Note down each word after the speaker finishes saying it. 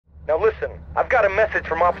Now listen, I've got a message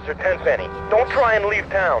from Officer Tenpenny. Don't try and leave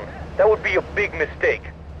town. That would be a big mistake.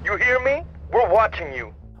 You hear me? We're watching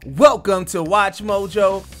you. Welcome to Watch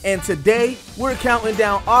Mojo, and today we're counting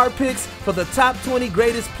down our picks for the top 20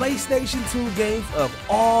 greatest PlayStation 2 games of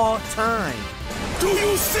all time. Do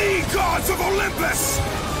you see, gods of Olympus?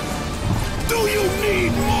 Do you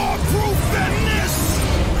need more proof than this?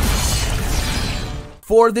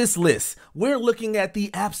 For this list, we're looking at the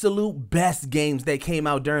absolute best games that came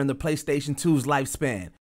out during the PlayStation 2's lifespan.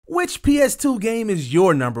 Which PS2 game is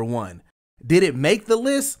your number one? Did it make the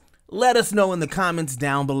list? Let us know in the comments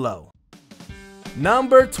down below.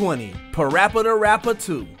 Number 20, Parappa the Rapper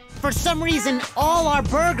 2. For some reason, all our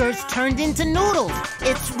burgers turned into noodles.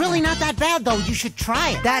 It's really not that bad though, you should try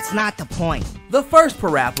it. That's not the point. The first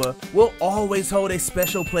Parappa will always hold a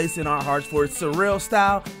special place in our hearts for its surreal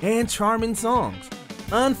style and charming songs.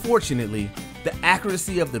 Unfortunately, the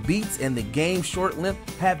accuracy of the beats and the game's short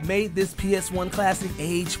length have made this PS1 classic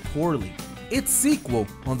age poorly. Its sequel,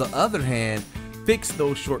 on the other hand, fixed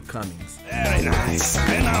those shortcomings. Very nice.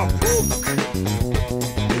 And now,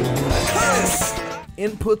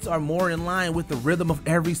 Inputs are more in line with the rhythm of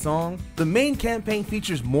every song. The main campaign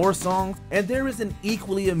features more songs, and there is an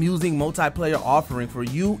equally amusing multiplayer offering for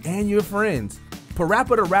you and your friends.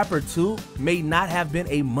 Parappa the Rapper 2 may not have been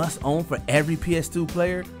a must-own for every PS2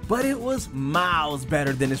 player, but it was miles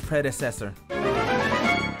better than its predecessor.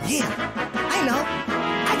 Yeah, I know.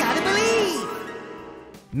 I gotta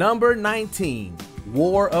believe. Number 19,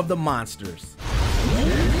 War of the Monsters.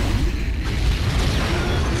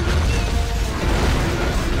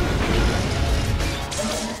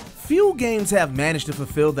 Few games have managed to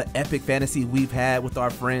fulfill the epic fantasy we've had with our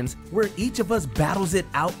friends, where each of us battles it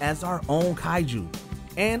out as our own kaiju.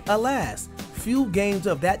 And alas, few games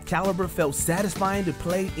of that caliber felt satisfying to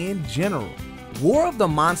play in general. War of the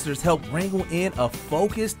Monsters helped wrangle in a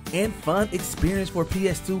focused and fun experience for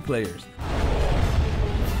PS2 players.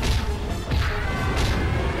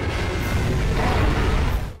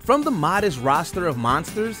 From the modest roster of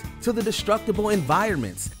monsters to the destructible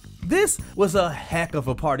environments, this was a heck of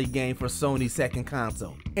a party game for Sony's second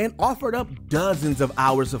console, and offered up dozens of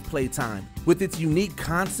hours of playtime with its unique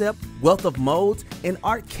concept, wealth of modes, and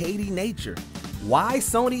arcadey nature. Why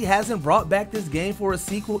Sony hasn't brought back this game for a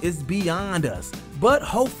sequel is beyond us, but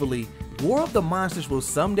hopefully, War of the Monsters will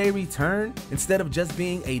someday return instead of just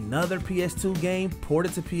being another PS2 game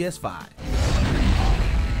ported to PS5.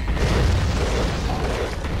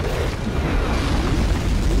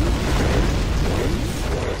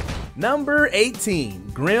 Number 18,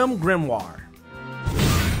 Grim Grimoire.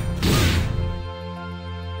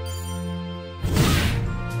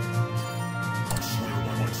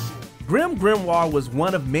 Grim Grimoire was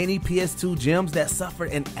one of many PS2 gems that suffered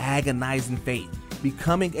an agonizing fate,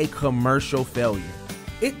 becoming a commercial failure.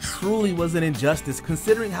 It truly was an injustice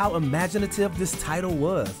considering how imaginative this title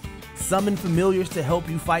was. Summon familiars to help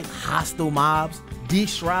you fight hostile mobs,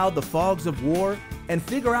 de-shroud the fogs of war, and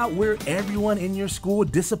figure out where everyone in your school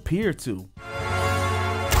disappeared to.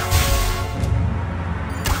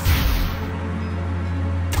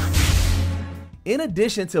 In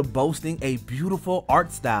addition to boasting a beautiful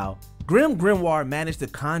art style, Grim Grimoire managed to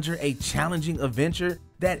conjure a challenging adventure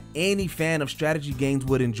that any fan of strategy games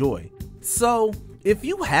would enjoy. So, if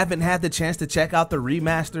you haven't had the chance to check out the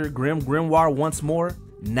remastered Grim Grimoire once more,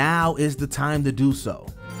 now is the time to do so.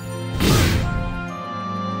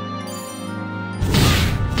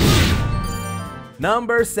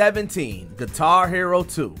 Number 17, Guitar Hero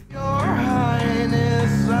 2. Your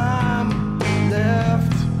Highness, I'm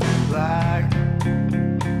left black.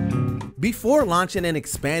 Before launching an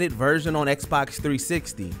expanded version on Xbox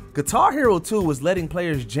 360, Guitar Hero 2 was letting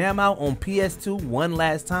players jam out on PS2 one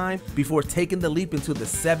last time before taking the leap into the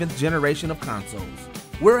 7th generation of consoles.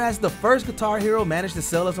 Whereas the first Guitar Hero managed to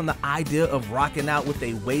sell us on the idea of rocking out with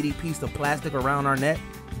a weighty piece of plastic around our neck,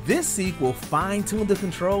 this sequel fine-tuned the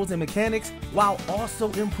controls and mechanics while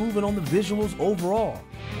also improving on the visuals overall.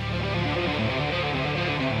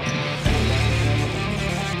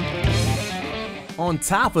 On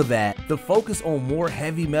top of that, the focus on more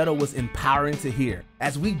heavy metal was empowering to hear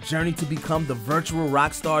as we journeyed to become the virtual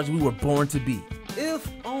rock stars we were born to be.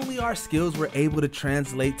 If only our skills were able to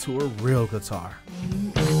translate to a real guitar.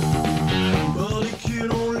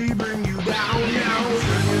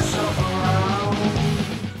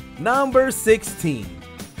 Number 16,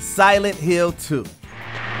 Silent Hill 2.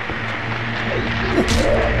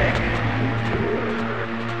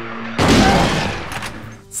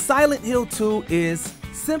 Silent Hill 2 is,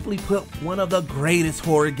 simply put, one of the greatest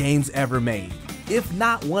horror games ever made, if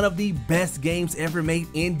not one of the best games ever made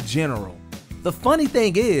in general. The funny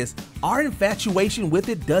thing is, Our infatuation with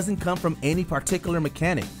it doesn't come from any particular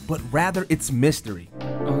mechanic, but rather its mystery.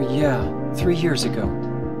 Oh yeah, 3 years ago.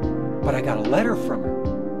 But I got a letter from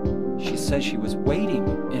her. She says she was waiting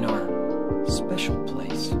in our special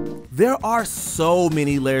place. There are so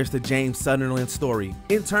many layers to James Sutherland's story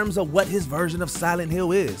in terms of what his version of Silent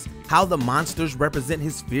Hill is, how the monsters represent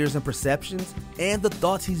his fears and perceptions, and the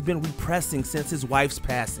thoughts he's been repressing since his wife's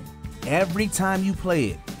passing. Every time you play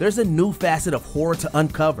it, there's a new facet of horror to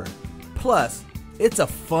uncover. Plus, it's a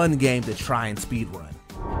fun game to try and speedrun.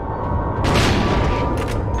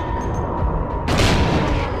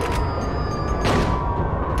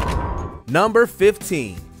 Number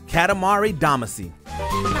 15, Katamari Damacy.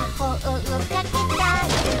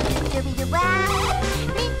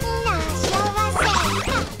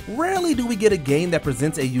 Rarely do we get a game that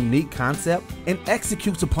presents a unique concept and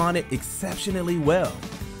executes upon it exceptionally well.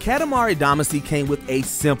 Katamari Damacy came with a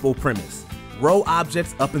simple premise: roll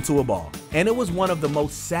objects up into a ball, and it was one of the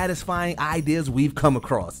most satisfying ideas we've come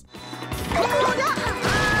across.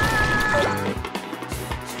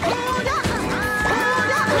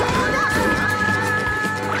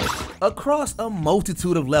 Across a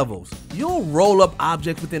multitude of levels, you'll roll up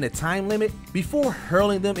objects within a time limit before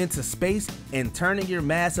hurling them into space and turning your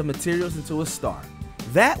mass of materials into a star.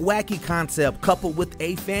 That wacky concept, coupled with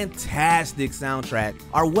a fantastic soundtrack,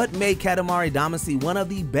 are what made Katamari Damacy one of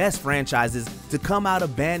the best franchises to come out of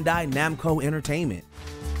Bandai Namco Entertainment.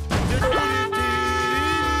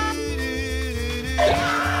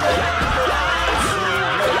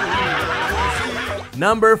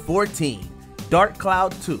 Number 14, Dark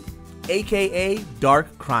Cloud 2, aka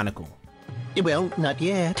Dark Chronicle. Well, not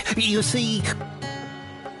yet. You see...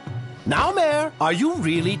 Now, Mayor, are you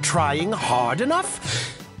really trying hard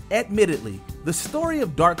enough? Admittedly, the story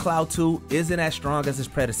of Dark Cloud 2 isn't as strong as its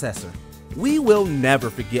predecessor. We will never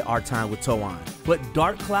forget our time with Toan, but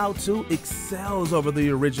Dark Cloud 2 excels over the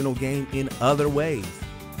original game in other ways.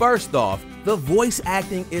 First off, the voice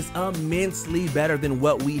acting is immensely better than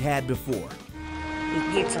what we had before.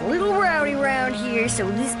 It gets a little rowdy around here, so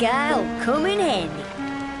this guy will come in handy.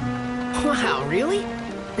 Wow, really?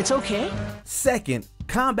 It's okay? Second,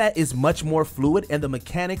 combat is much more fluid and the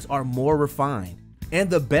mechanics are more refined. And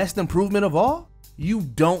the best improvement of all? You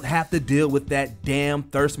don't have to deal with that damn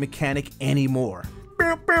thirst mechanic anymore.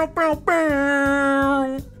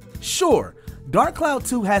 Sure, Dark Cloud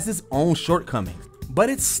 2 has its own shortcomings, but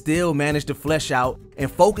it still managed to flesh out and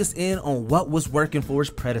focus in on what was working for its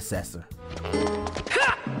predecessor.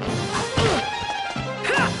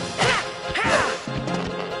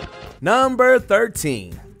 Number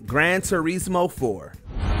 13, Gran Turismo 4.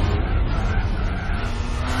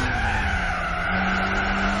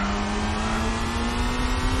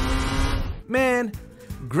 Man,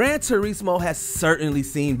 Gran Turismo has certainly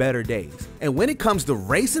seen better days, and when it comes to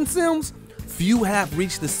racing sims, few have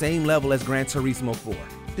reached the same level as Gran Turismo 4.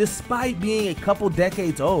 Despite being a couple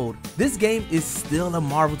decades old, this game is still a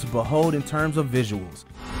marvel to behold in terms of visuals.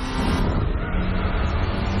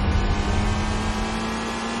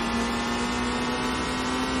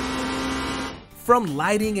 From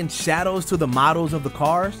lighting and shadows to the models of the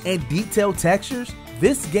cars and detailed textures,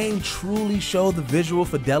 this game truly showed the visual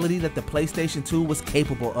fidelity that the PlayStation 2 was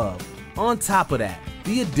capable of. On top of that,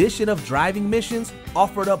 the addition of driving missions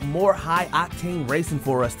offered up more high-octane racing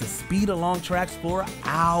for us to speed along tracks for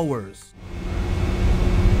hours.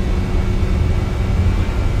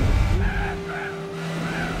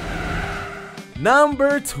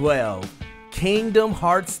 Number 12, Kingdom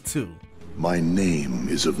Hearts 2. My name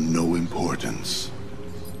is of no importance.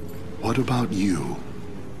 What about you?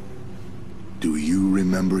 Do you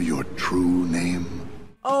remember your true name?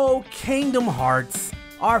 Oh, Kingdom Hearts.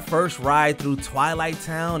 Our first ride through Twilight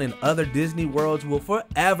Town and other Disney worlds will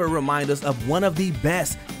forever remind us of one of the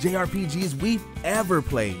best JRPGs we've ever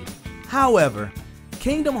played. However,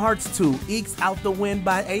 Kingdom Hearts 2 ekes out the win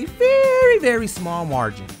by a very small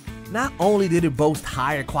margin. Not only did it boast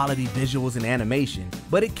higher quality visuals and animation,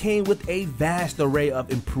 but it came with a vast array of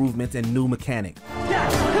improvements and new mechanics.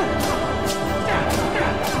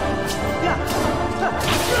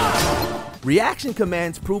 Reaction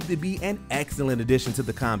commands proved to be an excellent addition to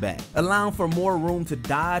the combat, allowing for more room to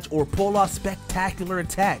dodge or pull off spectacular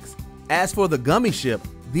attacks. As for the gummy ship,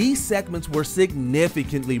 these segments were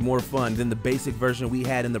significantly more fun than the basic version we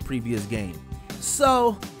had in the previous game.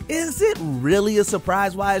 So, is it really a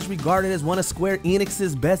surprise why it's regarded as one of Square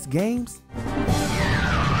Enix's best games?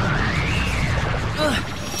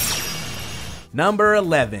 Number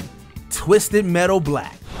 11, Twisted Metal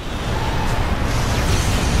Black.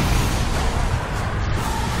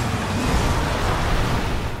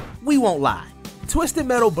 We won't lie, Twisted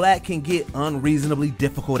Metal Black can get unreasonably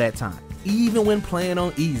difficult at times, even when playing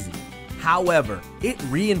on easy. However, it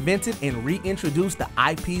reinvented and reintroduced the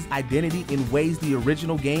IP's identity in ways the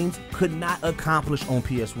original games could not accomplish on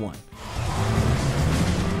PS1.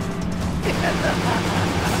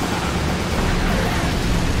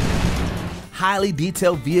 Highly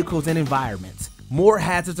detailed vehicles and environments, more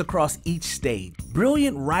hazards across each stage,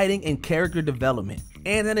 brilliant writing and character development,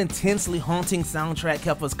 and an intensely haunting soundtrack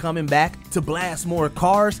kept us coming back to blast more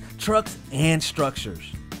cars, trucks, and structures.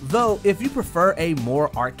 Though, if you prefer a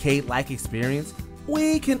more arcade-like experience,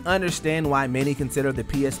 we can understand why many consider the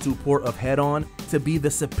PS2 port of Head On to be the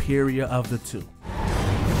superior of the two.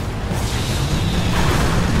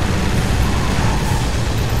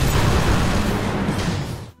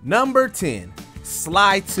 Number 10,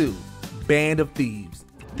 Sly 2, Band of Thieves.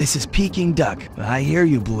 This is Peking Duck. I hear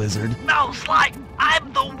you, Blizzard. No, Sly,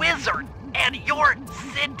 I'm the wizard, and you're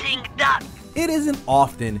sitting duck. It isn't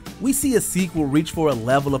often we see a sequel reach for a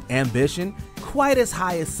level of ambition quite as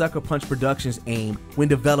high as Sucker Punch Productions aimed when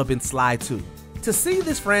developing Sly 2. To see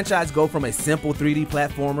this franchise go from a simple 3D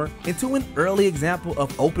platformer into an early example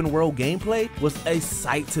of open world gameplay was a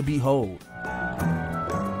sight to behold.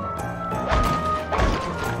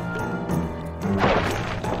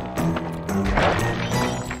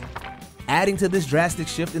 Adding to this drastic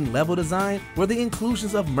shift in level design were the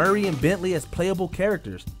inclusions of Murray and Bentley as playable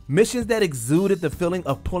characters, missions that exuded the feeling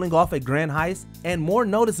of pulling off a grand heist, and more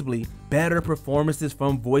noticeably, better performances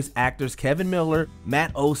from voice actors Kevin Miller,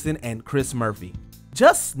 Matt Olson, and Chris Murphy.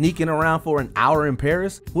 Just sneaking around for an hour in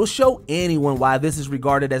Paris will show anyone why this is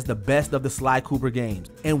regarded as the best of the Sly Cooper games,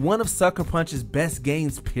 and one of Sucker Punch's best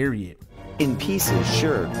games, period. In pieces,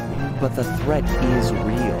 sure, but the threat is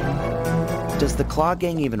real. Does the Claw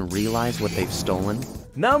Gang even realize what they've stolen?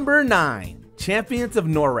 Number 9, Champions of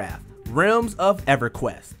Norrath, Realms of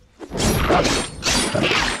EverQuest.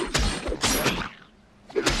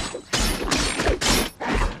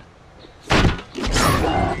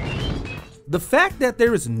 The fact that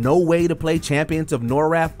there is no way to play Champions of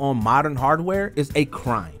Norrath on modern hardware is a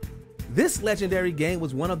crime. This legendary game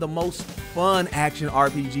was one of the most fun action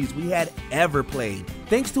RPGs we had ever played,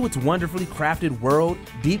 thanks to its wonderfully crafted world,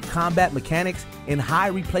 deep combat mechanics, and high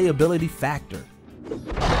replayability factor.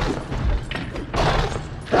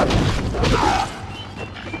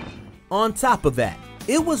 On top of that,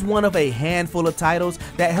 it was one of a handful of titles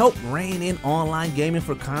that helped rein in online gaming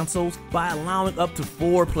for consoles by allowing up to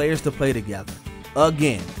 4 players to play together.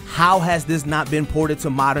 Again, how has this not been ported to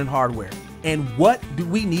modern hardware? And what do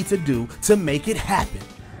we need to do to make it happen?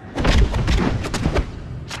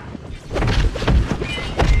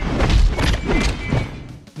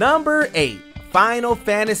 Number 8, Final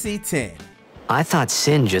Fantasy X. I thought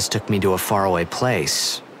Sin just took me to a faraway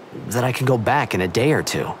place, that I could go back in a day or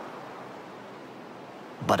two.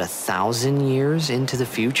 But 1,000 years into the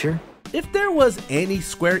future? If there was any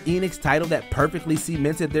Square Enix title that perfectly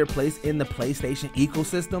cemented their place in the PlayStation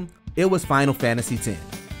ecosystem, it was Final Fantasy X.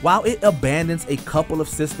 While it abandons a couple of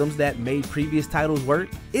systems that made previous titles work,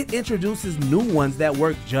 it introduces new ones that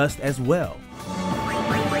work just as well.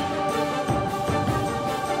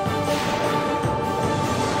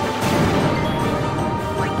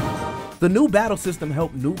 The new battle system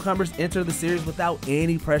helped newcomers enter the series without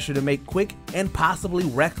any pressure to make quick and possibly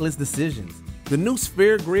reckless decisions. The new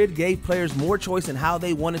sphere grid gave players more choice in how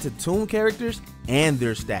they wanted to tune characters and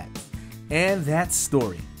their stats. And that's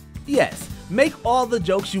story. Yes, make all the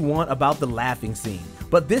jokes you want about the laughing scene,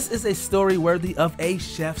 but this is a story worthy of a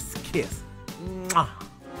chef's kiss. Mwah.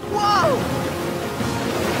 Whoa!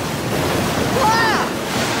 Wow!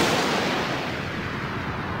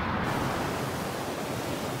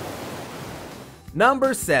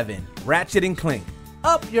 Number 7, Ratchet & Clank,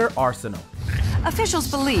 Up Your Arsenal. Officials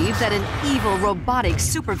believe that an evil robotic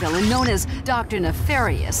supervillain known as Dr.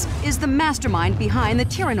 Nefarious is the mastermind behind the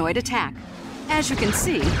Tyrannoid attack. As you can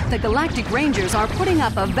see, the Galactic Rangers are putting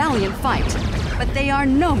up a valiant fight, but they are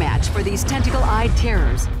no match for these tentacle-eyed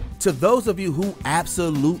terrors. To those of you who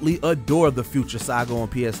absolutely adore the Future Saga on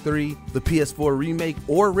PS3, the PS4 remake,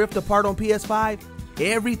 or Rift Apart on PS5,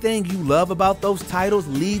 everything you love about those titles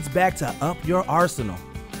leads back to Up Your Arsenal.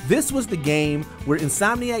 This was the game where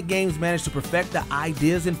Insomniac Games managed to perfect the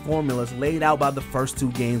ideas and formulas laid out by the first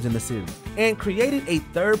 2 games in the series, and created a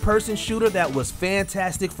third-person shooter that was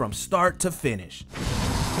fantastic from start to finish.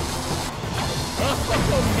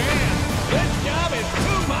 Oh man, this job is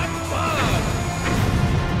too much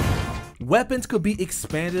fun! Weapons could be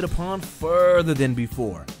expanded upon further than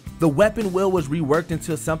before. The weapon wheel was reworked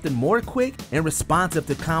into something more quick and responsive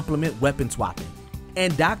to complement weapon swapping.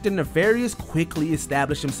 And Dr. Nefarious quickly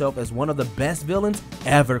established himself as one of the best villains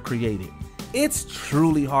ever created. It's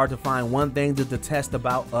truly hard to find one thing to detest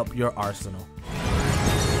about Up Your Arsenal.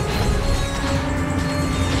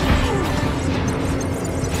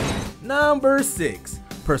 Number 6,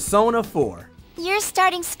 Persona 4. You're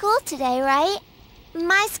starting school today, right?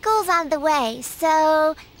 My school's on the way,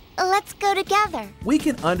 so let's go together. We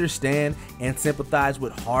can understand and sympathize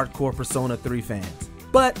with hardcore Persona 3 fans,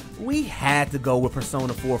 but we had to go with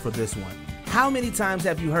Persona 4 for this one. How many times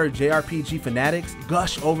have you heard JRPG fanatics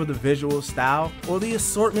gush over the visual style or the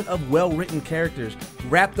assortment of well-written characters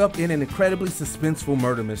wrapped up in an incredibly suspenseful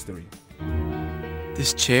murder mystery?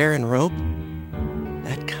 This chair and rope?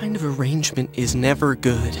 That kind of arrangement is never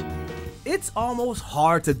good. It's almost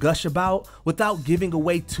hard to gush about without giving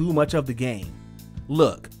away too much of the game.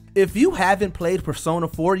 Look, if you haven't played Persona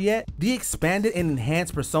 4 yet, the expanded and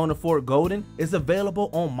enhanced Persona 4 Golden is available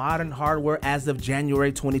on modern hardware as of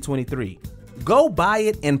January 2023. Go buy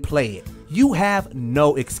it and play it. You have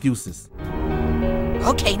no excuses.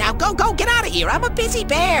 Okay, now go, get out of here. I'm a busy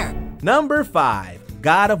bear. Number 5,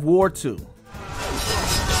 God of War 2.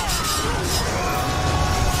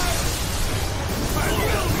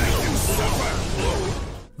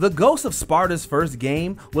 The Ghost of Sparta's first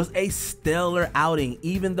game was a stellar outing,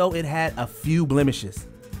 even though it had a few blemishes.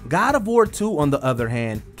 God of War 2, on the other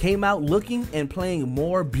hand, came out looking and playing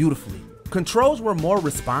more beautifully. Controls were more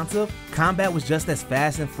responsive, combat was just as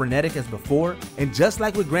fast and frenetic as before, and just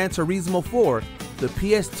like with Gran Turismo 4, the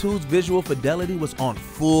PS2's visual fidelity was on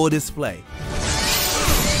full display.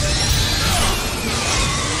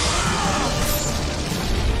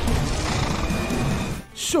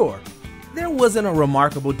 Sure, there wasn't a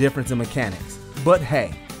remarkable difference in mechanics, but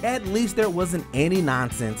hey, at least there wasn't any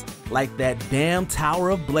nonsense like that damn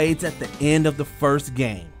Tower of Blades at the end of the first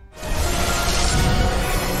game.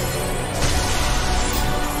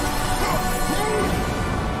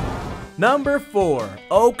 Number 4,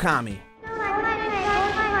 Okami.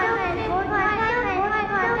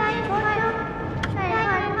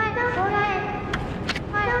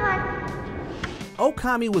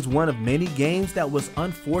 Okami was one of many games that was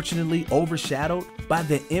unfortunately overshadowed by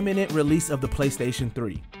the imminent release of the PlayStation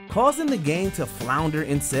 3, causing the game to flounder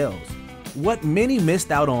in sales. What many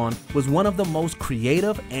missed out on was one of the most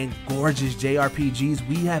creative and gorgeous JRPGs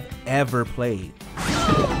we have ever played.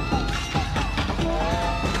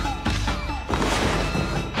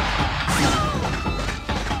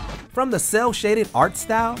 From the cel-shaded art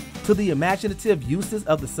style to the imaginative uses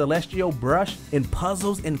of the celestial brush in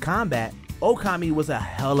puzzles and combat, Okami was a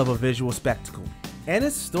hell of a visual spectacle, and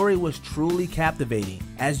its story was truly captivating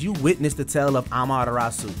as you witnessed the tale of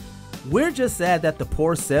Amaterasu. We're just sad that the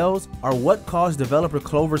poor sales are what caused developer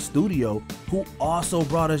Clover Studio, who also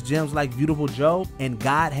brought us gems like Beautiful Joe and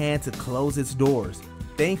God Hand, to close its doors.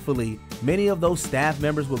 Thankfully, many of those staff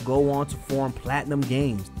members will go on to form Platinum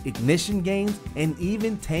Games, Ignition Games, and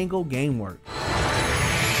even Tango Gameworks.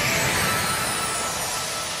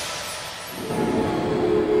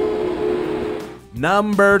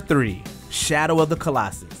 Number 3, Shadow of the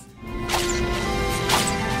Colossus.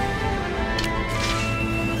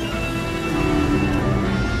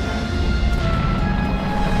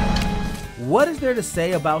 What is there to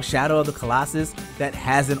say about Shadow of the Colossus that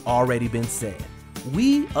hasn't already been said?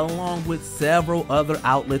 We, along with several other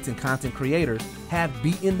outlets and content creators, have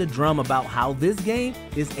beaten the drum about how this game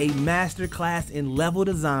is a masterclass in level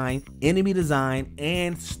design, enemy design,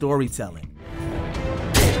 and storytelling.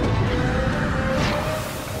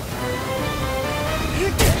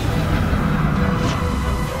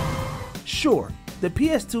 Sure, the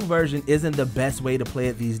PS2 version isn't the best way to play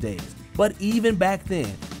it these days, but even back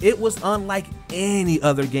then, it was unlike any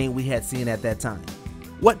other game we had seen at that time.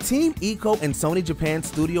 What Team Ico and Sony Japan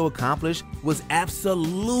Studio accomplished was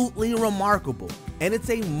absolutely remarkable, and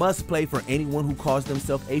it's a must-play for anyone who calls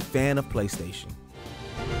themselves a fan of PlayStation.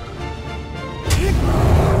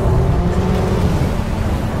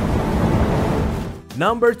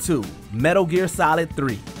 Number 2, Metal Gear Solid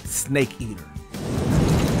 3, Snake Eater.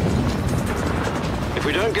 If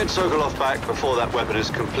we don't get Sokolov back before that weapon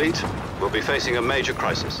is complete, we'll be facing a major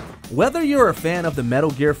crisis. Whether you're a fan of the Metal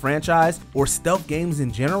Gear franchise or stealth games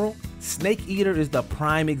in general, Snake Eater is the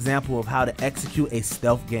prime example of how to execute a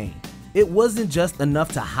stealth game. It wasn't just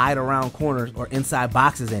enough to hide around corners or inside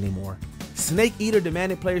boxes anymore. Snake Eater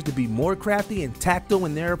demanded players to be more crafty and tactile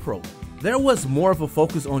in their approach. There was more of a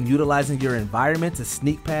focus on utilizing your environment to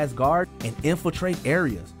sneak past guards and infiltrate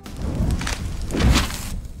areas.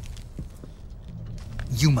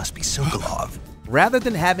 You must be Sokolov. Rather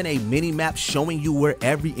than having a mini-map showing you where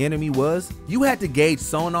every enemy was, you had to gauge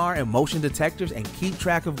sonar and motion detectors and keep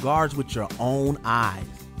track of guards with your own eyes.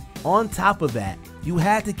 On top of that, you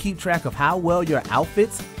had to keep track of how well your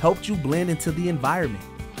outfits helped you blend into the environment.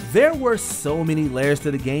 There were so many layers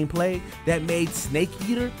to the gameplay that made Snake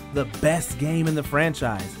Eater the best game in the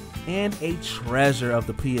franchise and a treasure of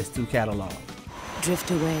the PS2 catalog.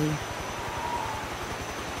 Drift away.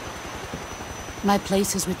 My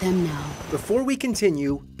place is with them now. Before we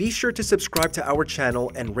continue, be sure to subscribe to our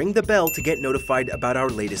channel and ring the bell to get notified about our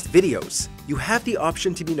latest videos. You have the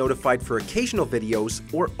option to be notified for occasional videos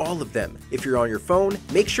or all of them. If you're on your phone,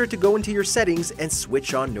 make sure to go into your settings and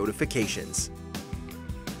switch on notifications.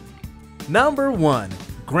 Number 1.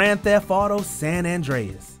 Grand Theft Auto San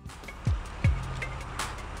Andreas.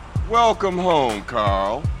 Welcome home,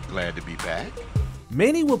 Carl. Glad to be back.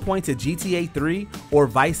 Many will point to GTA 3 or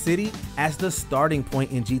Vice City as the starting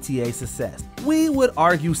point in GTA's success. We would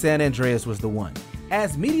argue San Andreas was the one.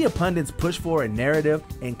 As media pundits push for a narrative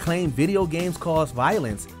and claim video games cause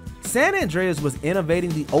violence, San Andreas was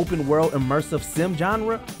innovating the open world immersive sim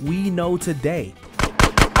genre we know today. I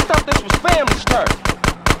thought this was family turf.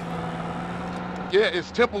 Yeah,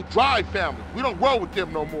 it's Temple Drive family. We don't roll with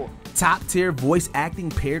them no more. Top-tier voice acting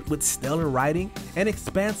paired with stellar writing, an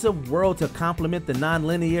expansive world to complement the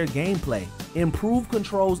non-linear gameplay, improved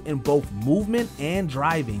controls in both movement and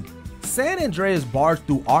driving. San Andreas barged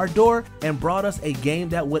through our door and brought us a game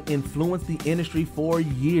that would influence the industry for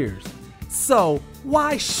years. So,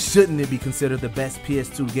 why shouldn't it be considered the best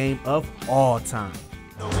PS2 game of all time?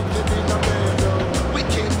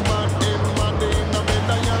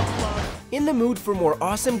 In the mood for more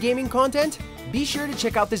awesome gaming content? Be sure to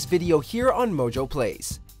check out this video here on Mojo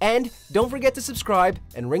Plays. And don't forget to subscribe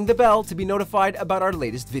and ring the bell to be notified about our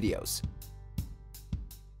latest videos.